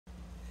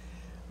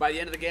By the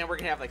end of the game, we're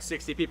gonna have like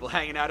 60 people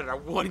hanging out at our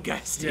one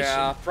gas station.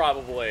 Yeah,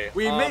 probably.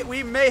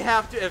 We may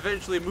have to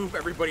eventually move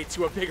everybody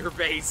to a bigger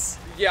base.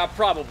 Yeah,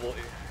 probably.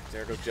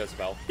 There goes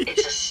Jezebel.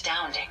 It's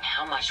astounding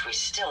how much we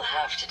still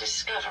have to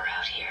discover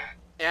out here.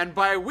 And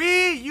by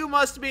we, you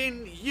must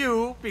mean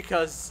you,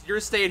 because you're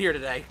staying here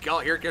today.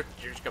 Oh, here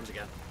she comes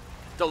again.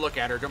 Don't look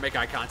at her. Don't make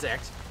eye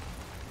contact.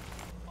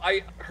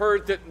 I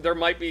heard that there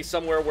might be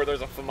somewhere where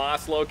there's a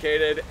FAMAS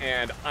located,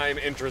 and I'm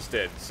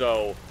interested.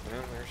 So,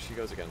 well, there she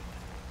goes again.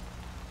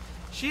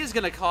 She is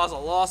gonna cause a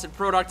loss in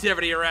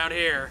productivity around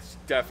here.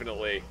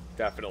 Definitely,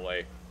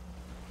 definitely.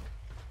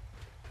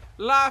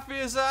 Life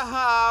is a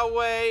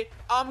highway.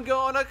 I'm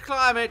gonna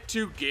climb it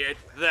to get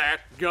that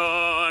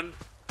gun.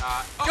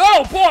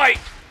 Go, boy!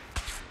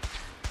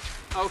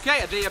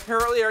 Okay, they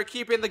apparently are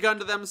keeping the gun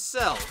to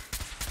themselves.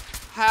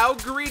 How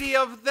greedy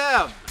of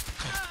them!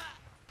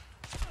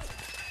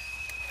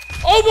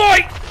 Oh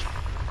boy!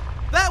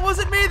 That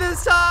wasn't me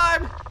this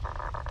time!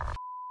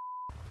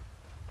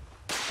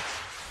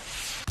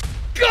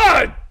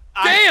 God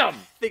damn!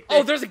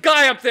 Oh, there's a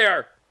guy up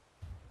there!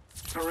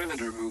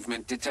 Perimeter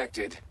movement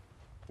detected.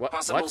 What?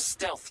 Possible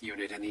stealth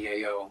unit in the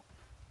AO.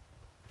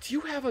 Do you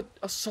have a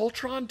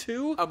Assaultron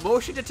too? A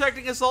motion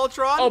detecting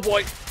Assaultron? Oh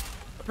boy.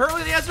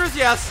 Apparently the answer is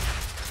yes.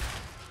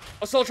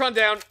 Assaultron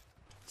down.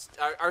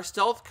 Our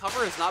stealth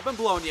cover has not been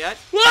blown yet.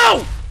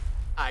 Whoa!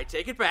 I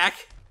take it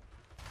back.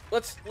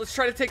 Let's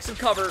try to take some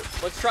cover.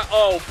 Let's try.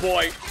 Oh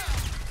boy.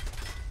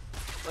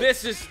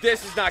 This is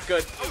not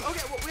good. Oh,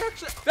 okay, well, we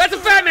actually. That's a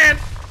fat man.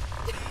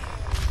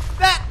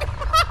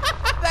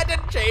 That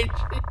didn't change.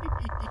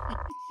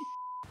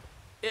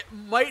 It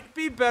might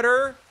be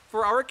better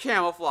for our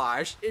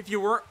camouflage if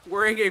you weren't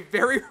wearing a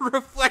very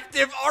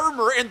reflective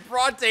armor in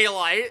broad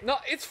daylight. No,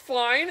 it's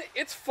fine.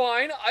 It's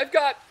fine. I've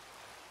got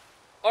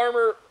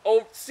armor.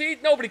 Oh, see,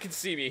 nobody can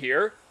see me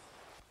here.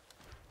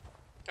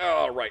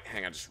 Oh, right.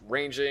 Hang on. Just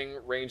ranging.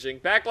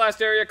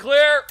 Backblast area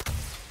clear.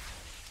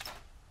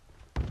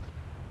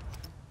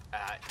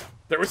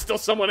 There was still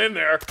someone in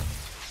there.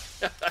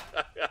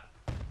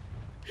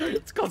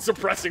 It's called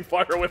suppressing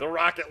fire with a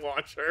rocket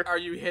launcher. Are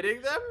you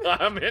hitting them?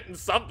 I'm hitting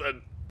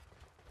something.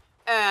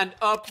 And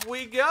up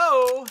we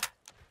go.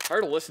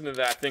 Hard to listen to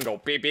that thing go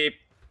beep beep,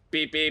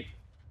 beep beep,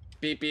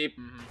 beep beep.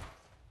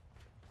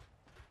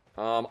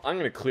 I'm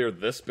gonna clear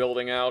this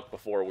building out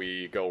before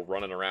we go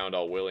running around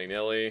all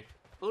willy-nilly.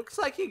 Looks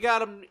like you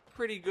got him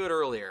pretty good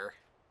earlier.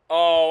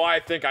 Oh, I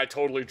think I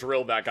totally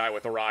drilled that guy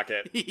with a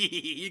rocket.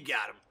 You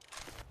got him.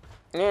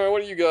 Alright,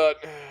 what do you got?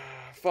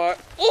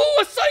 5.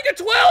 Oh, a Saiga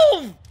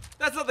 12!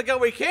 That's not the gun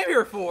we came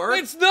here for.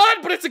 It's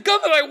not, but it's a gun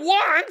that I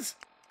want!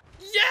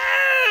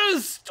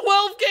 Yes!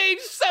 12 gauge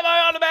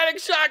semi-automatic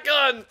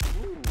shotgun!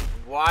 Ooh,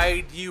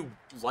 why do you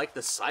like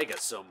the Saiga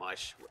so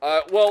much?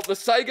 Well, the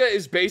Saiga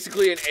is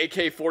basically an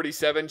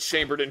AK-47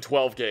 chambered in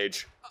 12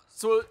 gauge.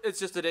 So it's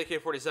just an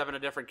AK-47 a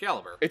different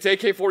caliber. It's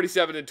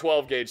AK-47 and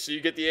 12 gauge, so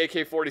you get the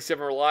AK-47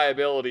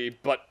 reliability,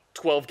 but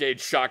 12 gauge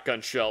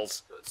shotgun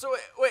shells. So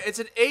wait, it's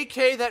an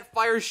AK that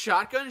fires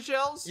shotgun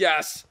shells?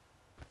 Yes.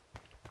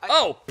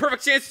 Oh,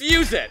 perfect chance to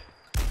use it.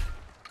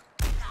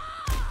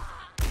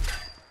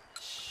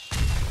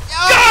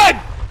 God!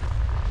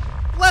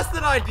 Less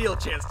than ideal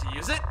chance to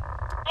use it.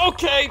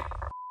 Okay.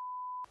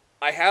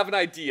 I have an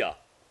idea.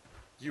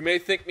 You may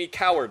think me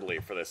cowardly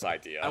for this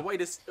idea.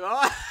 Wait a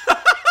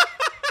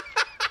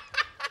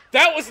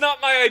That was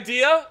not my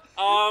idea.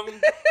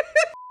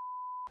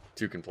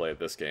 Two can play at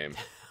this game.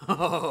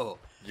 Oh.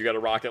 You got a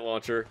rocket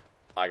launcher?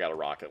 I got a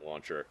rocket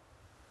launcher.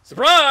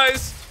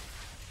 Surprise!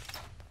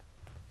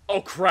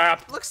 Oh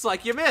crap. Looks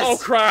like you missed. Oh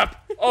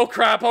crap. Oh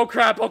crap. Oh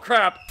crap. Oh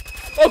crap.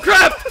 Oh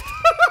crap!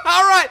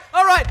 All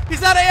right.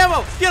 He's out of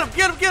ammo. Get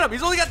him.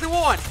 He's only got the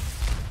one.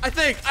 I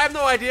think. I have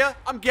no idea.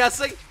 I'm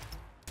guessing.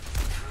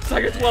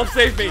 Saiga 12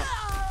 saved me.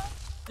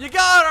 You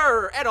got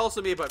her. And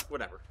also me, but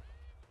whatever.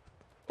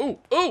 Ooh.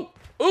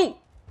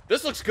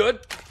 This looks good.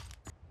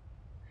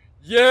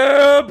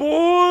 Yeah,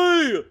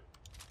 boy!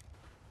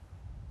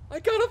 I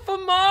got a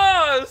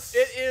FAMAS!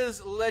 It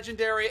is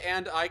legendary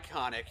and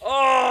iconic.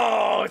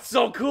 Oh, it's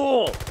so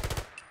cool!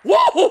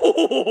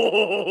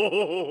 Whoa!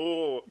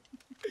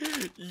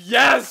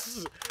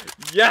 Yes!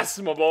 Yes,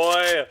 my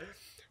boy!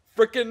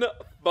 Frickin'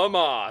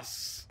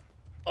 FAMAS.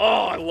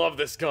 Oh, I love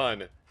this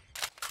gun.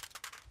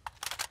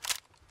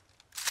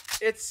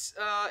 It's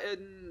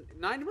in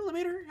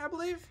 9mm, I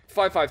believe.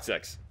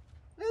 5.56.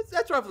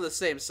 That's roughly the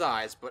same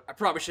size, but I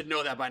probably should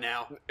know that by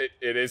now.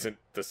 It isn't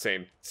the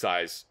same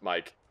size,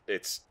 Mike.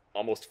 It's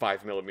almost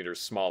 5mm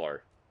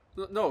smaller.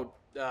 No,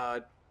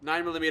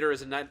 9mm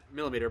is in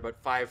 9mm,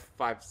 but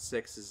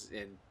 5.56 is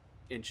in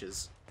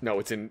inches. No,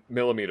 it's in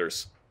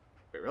millimeters.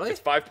 Wait, really?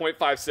 It's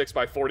 5.56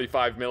 by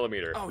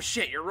 45mm. Oh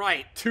shit, you're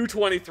right.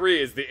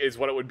 223 is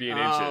what it would be in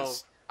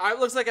inches. It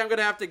looks like I'm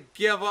gonna have to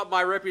give up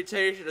my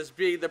reputation as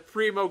being the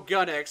primo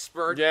gun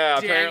expert.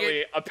 Yeah,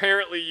 Dang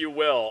apparently you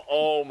will.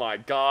 Oh my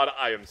god,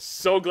 I am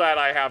so glad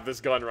I have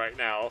this gun right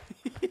now.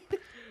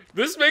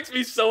 This makes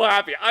me so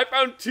happy. I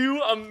found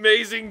 2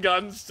 amazing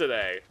guns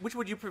today. Which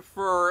would you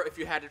prefer if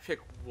you had to pick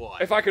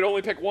one? If I could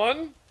only pick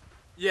one?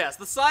 Yes,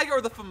 the Saiga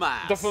or the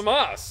FAMAS? The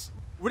FAMAS.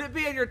 Would it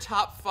be in your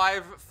top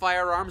 5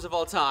 firearms of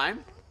all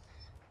time?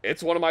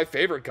 It's one of my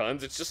favorite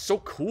guns. It's just so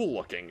cool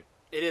looking.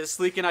 It is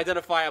sleek and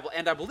identifiable,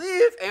 and I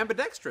believe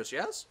ambidextrous,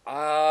 yes?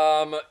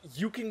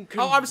 You can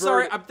convert... Oh, I'm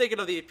sorry. I'm thinking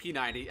of the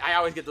P90. I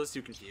always get those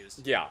two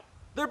confused. Yeah.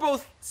 They're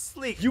both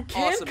sleek, You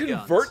can awesome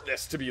convert guns.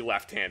 this to be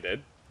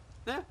left-handed.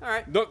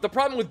 Alright. The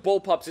problem with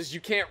bullpups is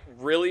you can't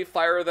really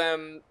fire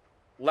them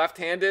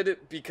left-handed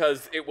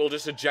because it will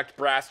just eject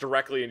brass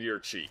directly into your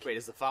cheek. Wait,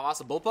 is the FAMAS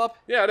a bullpup?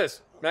 Yeah, it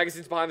is.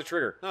 Magazine's behind the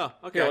trigger. Oh,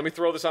 okay. Here, let me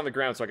throw this on the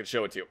ground so I can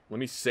show it to you. Let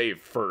me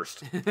save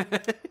first.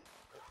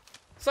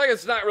 It's like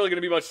it's not really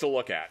going to be much to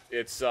look at.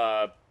 It's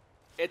an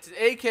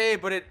AK,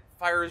 but it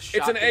fires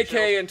It's an shotgun AK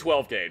shells. and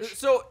 12 gauge.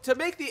 So, to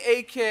make the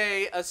AK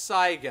a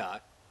Saiga,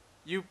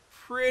 you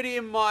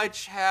pretty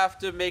much have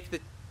to make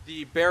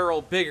the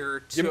barrel bigger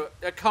to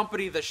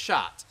accompany the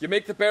shot. You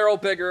make the barrel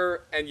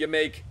bigger, and you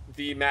make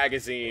the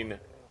magazine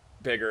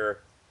bigger,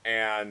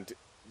 and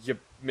you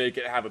make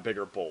it have a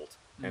bigger bolt.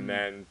 And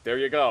then, there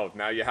you go.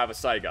 Now you have a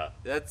Saiga.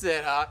 That's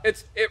it, huh?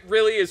 It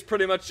really is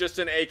pretty much just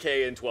an AK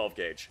and 12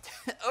 gauge.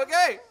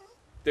 Okay.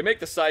 They make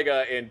the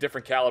Saiga in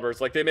different calibers.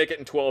 Like, they make it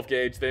in 12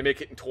 gauge, they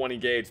make it in 20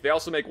 gauge. They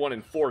also make one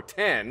in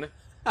 410,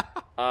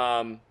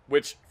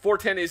 which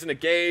 410 isn't a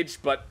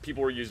gauge, but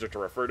people were used to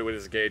refer to it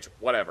as a gauge.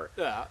 Whatever.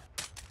 Yeah.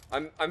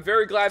 I'm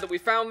very glad that we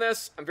found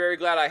this. I'm very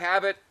glad I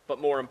have it. But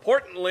more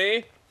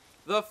importantly...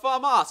 The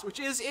FAMAS, which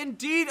is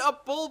indeed a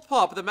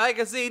bullpup. The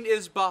magazine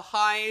is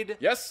behind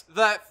Yes?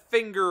 that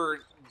finger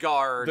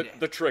guard.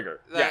 The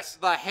trigger. That's Yes.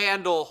 the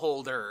handle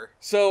holder.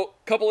 So,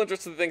 couple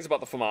interesting things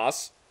about the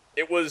FAMAS.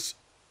 It was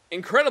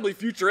incredibly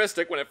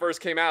futuristic when it first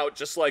came out,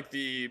 just like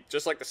the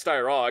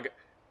Steyr-AUG.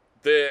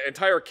 The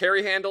entire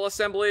carry handle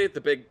assembly,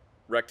 the big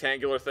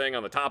rectangular thing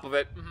on the top of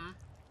it,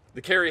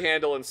 the carry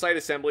handle and sight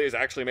assembly is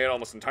actually made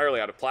almost entirely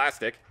out of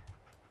plastic.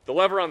 The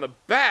lever on the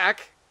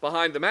back,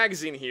 behind the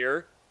magazine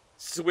here,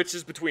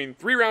 switches between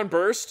 3-round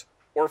burst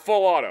or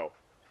full auto.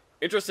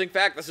 Interesting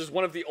fact, this is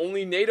one of the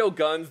only NATO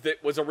guns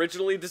that was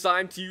originally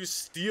designed to use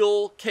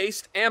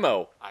steel-cased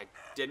ammo. I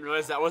didn't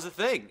realize that was a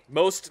thing.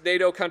 Most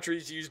NATO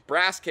countries use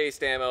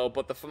brass-cased ammo,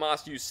 but the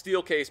FAMAS use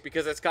steel-cased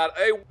because it's got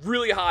a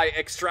really high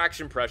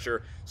extraction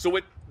pressure, so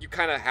you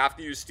kind of have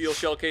to use steel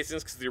shell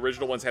casings because the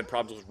original ones had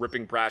problems with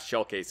ripping brass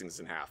shell casings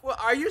in half. Well,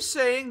 are you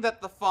saying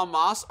that the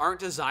FAMAS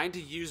aren't designed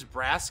to use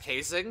brass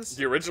casings?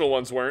 The original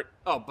ones weren't.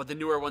 Oh, but the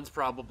newer ones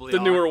probably The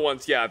are. newer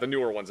ones, yeah, the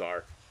newer ones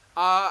are.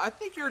 I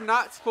think you're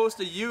not supposed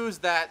to use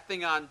that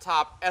thing on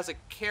top as a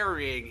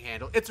carrying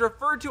handle. It's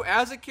referred to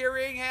as a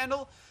carrying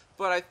handle,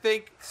 but I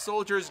think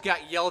soldiers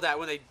got yelled at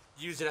when they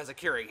used it as a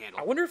carrying handle.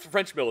 I wonder if the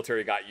French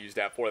military got used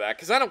at for that,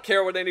 because I don't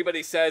care what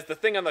anybody says. The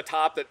thing on the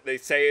top that they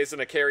say isn't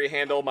a carry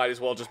handle might as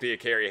well just be a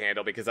carry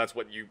handle, because that's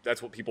what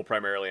people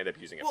primarily end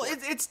up using it Well, for.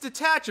 it's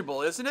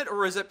detachable, isn't it?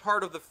 Or is it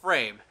part of the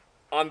frame?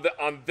 On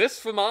this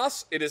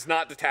FAMAS, it is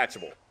not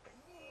detachable.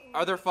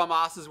 Are there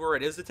FAMASs where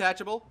it is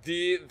detachable?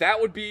 That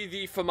would be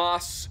the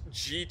FAMAS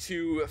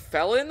G2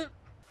 Felon.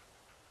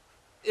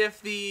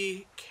 If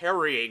the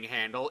carrying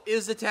handle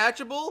is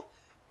detachable,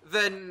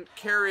 then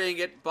carrying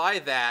it by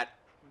that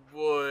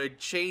would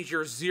change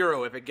your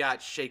zero if it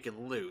got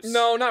shaken loose.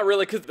 No, not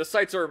really, because the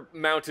sights are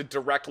mounted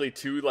directly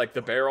to, like,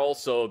 the barrel,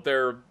 so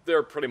they're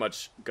pretty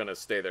much gonna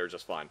stay there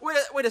just fine.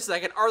 Wait a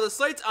second. Are the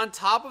sights on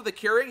top of the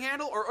carrying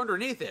handle or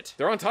underneath it?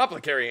 They're on top of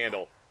the carry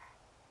handle.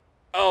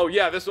 Oh,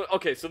 yeah, this one...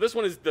 Okay, so this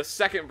one is the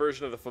second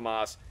version of the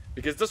FAMAS,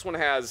 because this one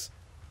has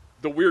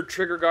the weird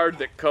trigger guard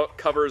that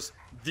covers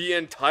the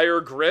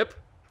entire grip,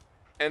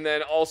 and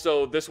then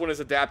also this one is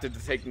adapted to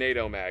take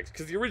NATO mags,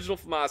 because the original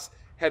FAMAS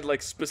had,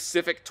 like,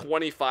 specific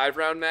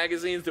 25-round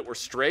magazines that were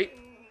straight.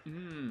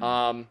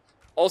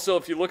 Also,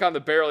 if you look on the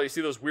barrel, you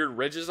see those weird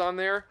ridges on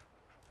there?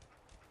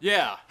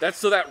 Yeah. That's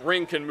so that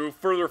ring can move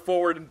further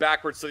forward and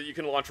backwards so that you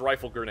can launch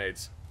rifle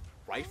grenades.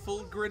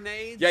 Rifle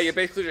grenades? Yeah, you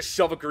basically just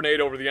shove a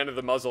grenade over the end of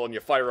the muzzle and you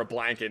fire a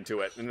blank into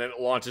it, and then it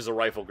launches a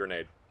rifle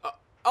grenade.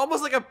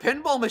 Almost like a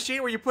pinball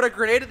machine where you put a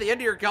grenade at the end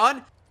of your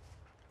gun?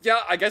 Yeah,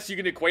 I guess you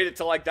can equate it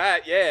to like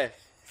that, yeah.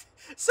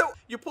 So,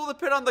 you pull the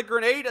pin on the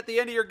grenade at the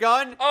end of your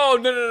gun? Oh,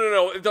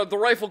 no. The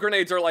rifle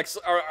grenades are like,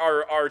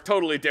 are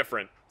totally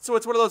different. So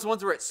it's one of those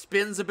ones where it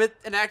spins a bit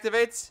and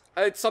activates?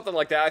 It's something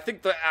like that. I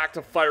think the act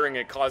of firing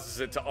it causes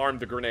it to arm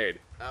the grenade.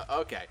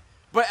 Okay.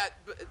 But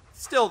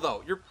still,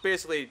 though, you're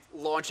basically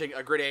launching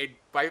a grenade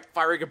by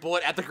firing a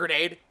bullet at the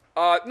grenade?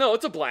 No,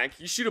 it's a blank.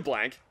 You shoot a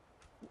blank.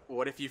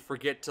 What if you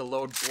forget to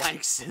load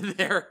blanks in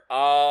there?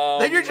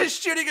 Then Then you're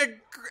just shooting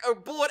a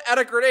bullet at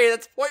a grenade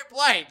that's point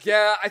blank.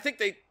 Yeah, I think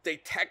they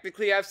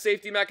technically have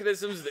safety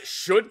mechanisms that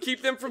should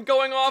keep them from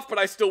going off, but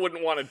I still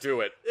wouldn't want to do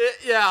it.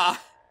 Yeah.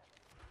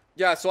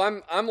 Yeah, so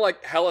I'm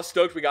like hella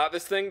stoked we got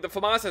this thing. The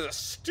FAMAS has a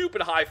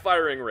stupid high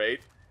firing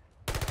rate.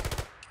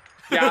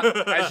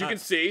 Yeah, as you can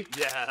see.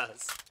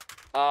 Yes.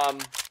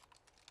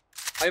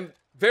 I'm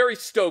very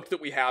stoked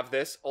that we have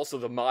this. Also,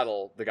 the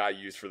model the guy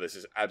used for this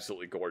is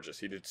absolutely gorgeous.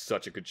 He did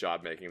such a good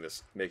job making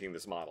this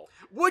model.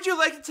 Would you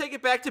like to take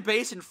it back to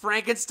base and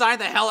Frankenstein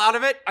the hell out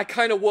of it? I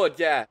kind of would,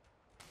 yeah.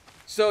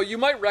 So you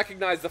might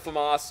recognize the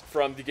FAMAS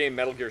from the game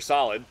Metal Gear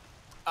Solid.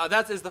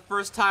 That is the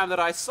first time that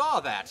I saw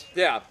that.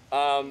 Yeah,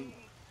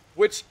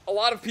 which a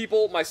lot of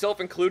people, myself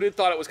included,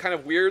 thought it was kind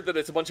of weird that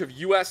it's a bunch of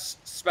U.S.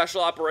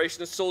 Special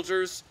Operations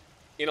soldiers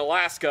in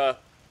Alaska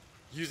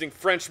using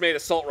French-made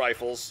assault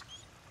rifles.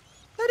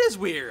 That is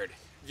weird.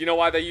 You know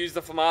why they use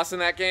the FAMAS in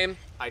that game?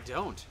 I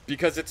don't.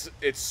 Because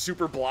it's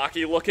super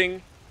blocky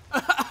looking,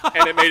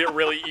 and it made it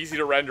really easy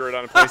to render it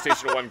on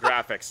PlayStation 1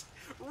 graphics.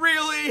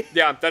 Really?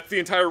 Yeah, that's the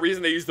entire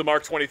reason they use the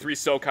Mark 23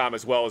 SOCOM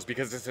as well, is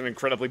because it's an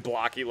incredibly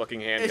blocky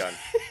looking handgun.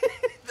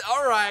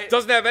 All right.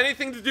 Doesn't have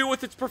anything to do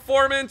with its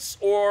performance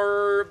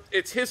or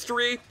its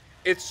history.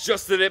 It's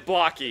just that it's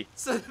blocky.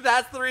 So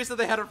that's the reason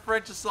they had a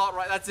French assault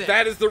rifle. That's it.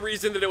 That is the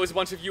reason that it was a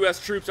bunch of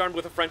U.S. troops armed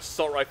with a French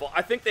assault rifle.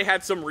 I think they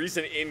had some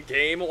reason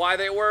in-game why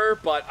they were,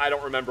 but I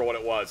don't remember what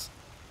it was.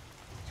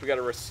 So we got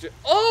a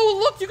oh,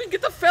 look, you can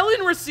get the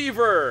felon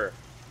receiver!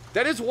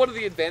 That is one of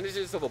the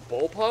advantages of a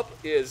bullpup,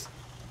 is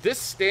this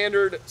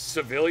standard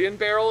civilian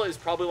barrel is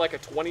probably like a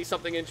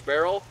 20-something inch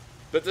barrel,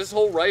 but this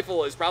whole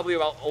rifle is probably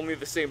about only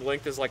the same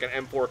length as like an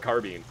M4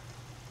 carbine.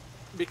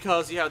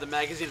 Because you have the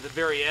magazine at the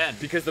very end.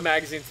 Because the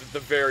magazine's at the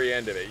very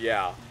end of it,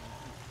 yeah.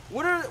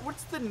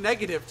 What's the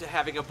negative to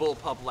having a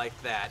bullpup like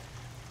that?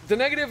 The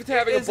negative to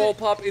having a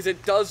bullpup is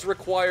it does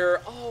require,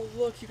 oh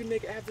look, you can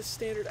have the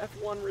standard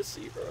F1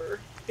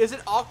 receiver. Is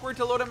it awkward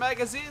to load a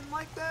magazine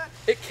like that?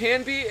 It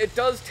can be. It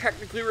does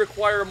technically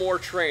require more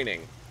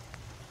training.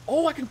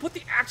 Oh, I can put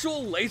the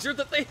actual laser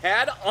that they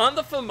had on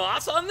the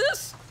FAMAS on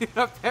this?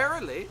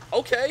 Apparently.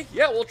 Okay,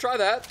 yeah, we'll try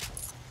that.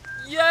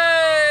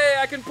 Yay!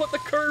 I can put the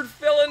curved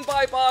fill-in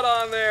bipod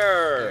on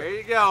there! There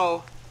you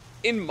go.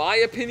 In my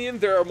opinion,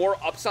 there are more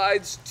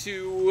upsides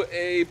to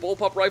a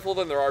bullpup rifle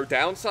than there are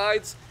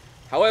downsides.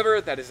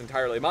 However, that is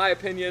entirely my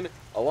opinion.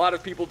 A lot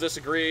of people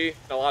disagree,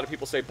 and a lot of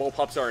people say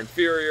bullpups are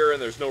inferior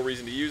and there's no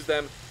reason to use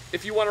them.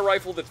 If you want a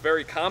rifle that's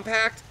very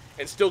compact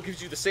and still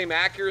gives you the same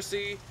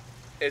accuracy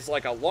as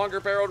like a longer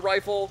barreled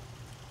rifle,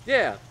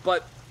 yeah,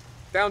 but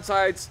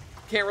downsides,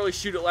 can't really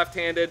shoot it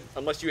left-handed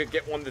unless you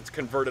get one that's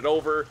converted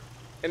over,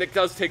 and it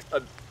does take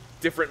a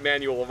different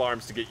manual of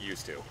arms to get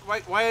used to.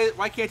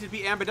 Why can't it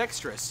be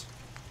ambidextrous?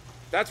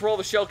 That's where all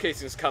the shell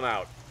casings come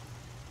out.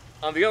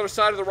 On the other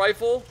side of the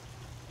rifle,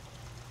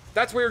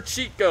 that's where your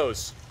cheek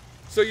goes.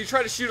 So you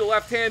try to shoot it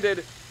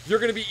left-handed, you're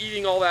going to be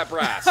eating all that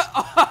brass.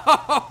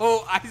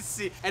 Oh, I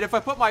see. And if I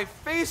put my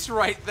face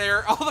right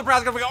there, all the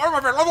brass is going to be, oh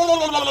my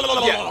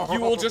God. Yeah, you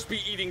will just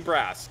be eating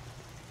brass.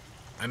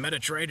 I met a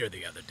trader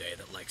the other day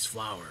that likes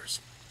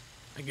flowers.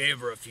 I gave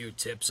her a few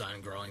tips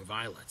on growing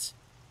violets.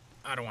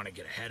 I don't want to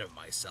get ahead of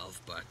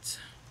myself, but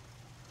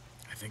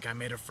I think I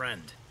made a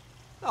friend.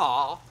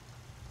 Aw.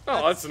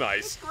 Oh, that's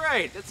nice. That's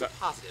great. That's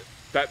positive.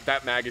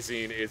 That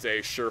magazine is a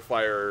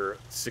surefire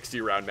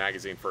 60-round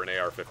magazine for an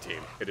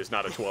AR-15. It is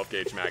not a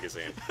 12-gauge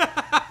magazine.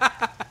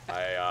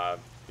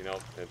 You know,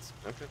 it's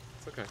okay.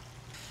 It's okay.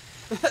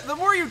 The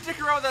more you dick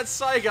around with that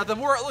Saiga, the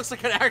more it looks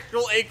like an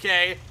actual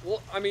AK.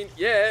 Well, I mean,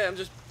 yeah, I'm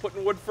just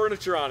putting wood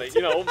furniture on it,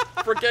 you know,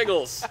 for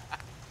giggles.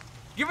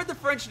 Give it the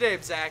French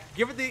name, Zach.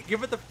 Give it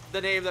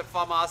the name that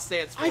FAMAS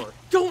stands for. I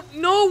don't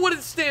know what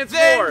it stands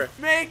then for.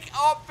 Make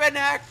up an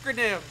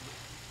acronym.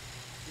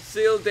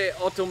 Seal de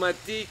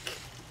automatique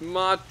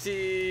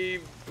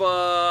Matiba.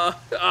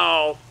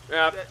 Oh,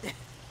 yeah.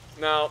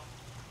 No.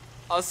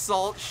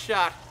 Assault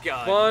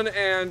shotgun. Fun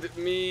and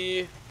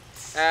me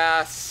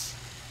ass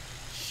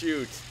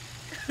shoot.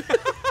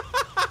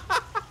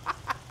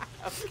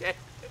 Okay.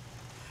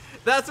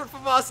 That's what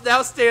FAMAS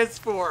now stands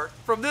for.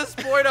 From this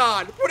point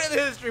on, put it in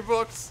the history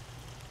books.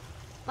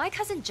 My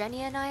cousin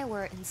Jenny and I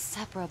were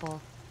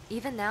inseparable.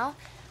 Even now,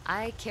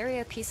 I carry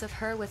a piece of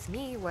her with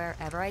me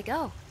wherever I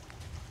go.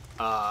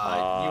 You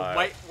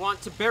might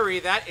want to bury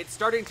that. It's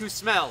starting to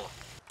smell.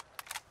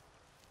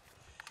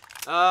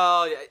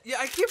 Oh, yeah,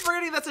 I keep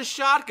forgetting that's a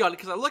shotgun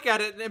because I look at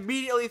it and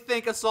immediately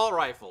think assault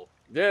rifle.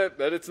 Yeah,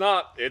 but it's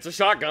not. It's a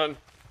shotgun.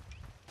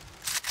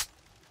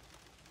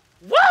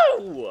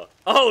 Whoa!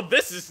 Oh,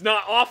 this is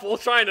not awful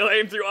trying to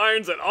aim through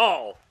irons at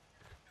all.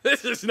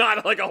 This is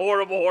not like a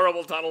horrible,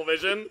 horrible tunnel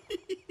vision.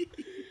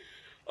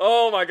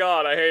 Oh my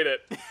god, I hate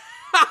it.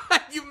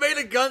 You made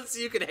a gun so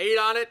you can hate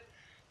on it?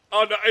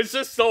 Oh no, it's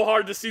just so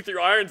hard to see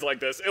through irons like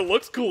this. It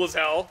looks cool as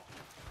hell.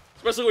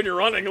 Especially when you're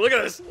running. Look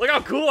at this. Look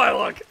how cool I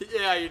look.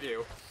 Yeah, you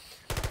do.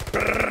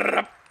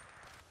 I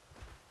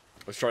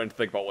was trying to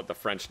think about what the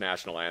French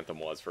national anthem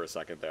was for a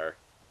second there.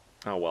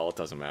 Oh well, it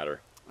doesn't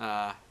matter.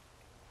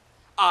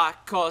 À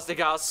cause des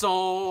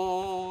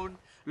garçons.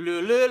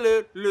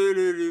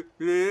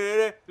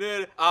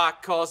 À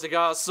cause des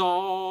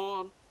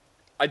garçons.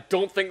 I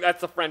don't think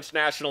that's the French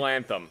national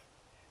anthem.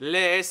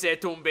 Laissez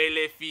tomber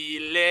les filles,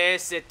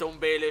 laissez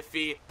tomber les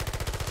filles.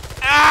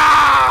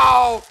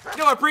 Ow!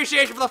 No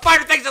appreciation for the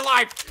finer things in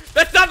life!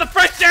 That's not the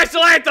French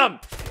national anthem!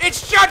 It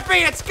should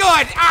be, it's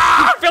good!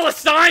 Ah! You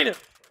Philistine!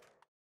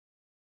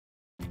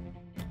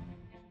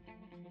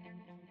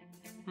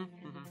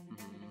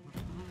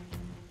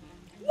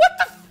 What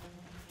the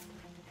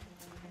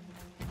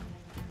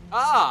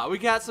We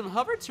got some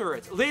hover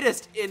turrets.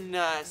 Latest in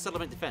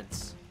settlement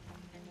defense.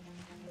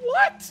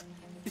 What?